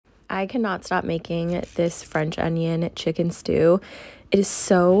I cannot stop making this French onion chicken stew. It is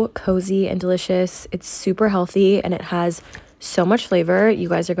so cozy and delicious. It's super healthy and it has so much flavor. You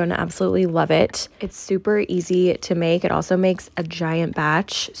guys are going to absolutely love it. It's super easy to make. It also makes a giant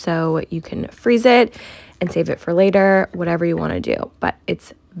batch, so you can freeze it and save it for later, whatever you want to do. But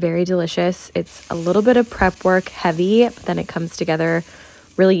it's very delicious. It's a little bit of prep work, heavy, but then it comes together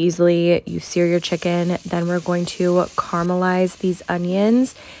really easily. You sear your chicken, then we're going to caramelize these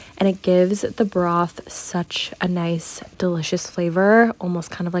onions, and it gives the broth such a nice, delicious flavor, almost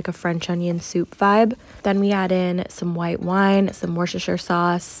kind of like a French onion soup vibe. Then we add in some white wine, some Worcestershire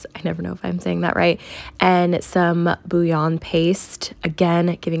sauce, I never know if I'm saying that right, and some bouillon paste,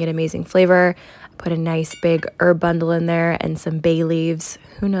 again, giving it amazing flavor. Put a nice big herb bundle in there and some bay leaves.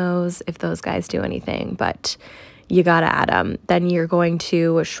 Who knows if those guys do anything, but you gotta add them. Then you're going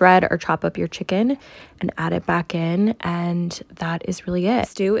to shred or chop up your chicken and add it back in, and that is really it.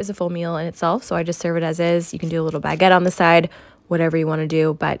 Stew is a full meal in itself, so I just serve it as is. You can do a little baguette on the side, whatever you want to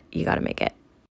do, but you gotta make it.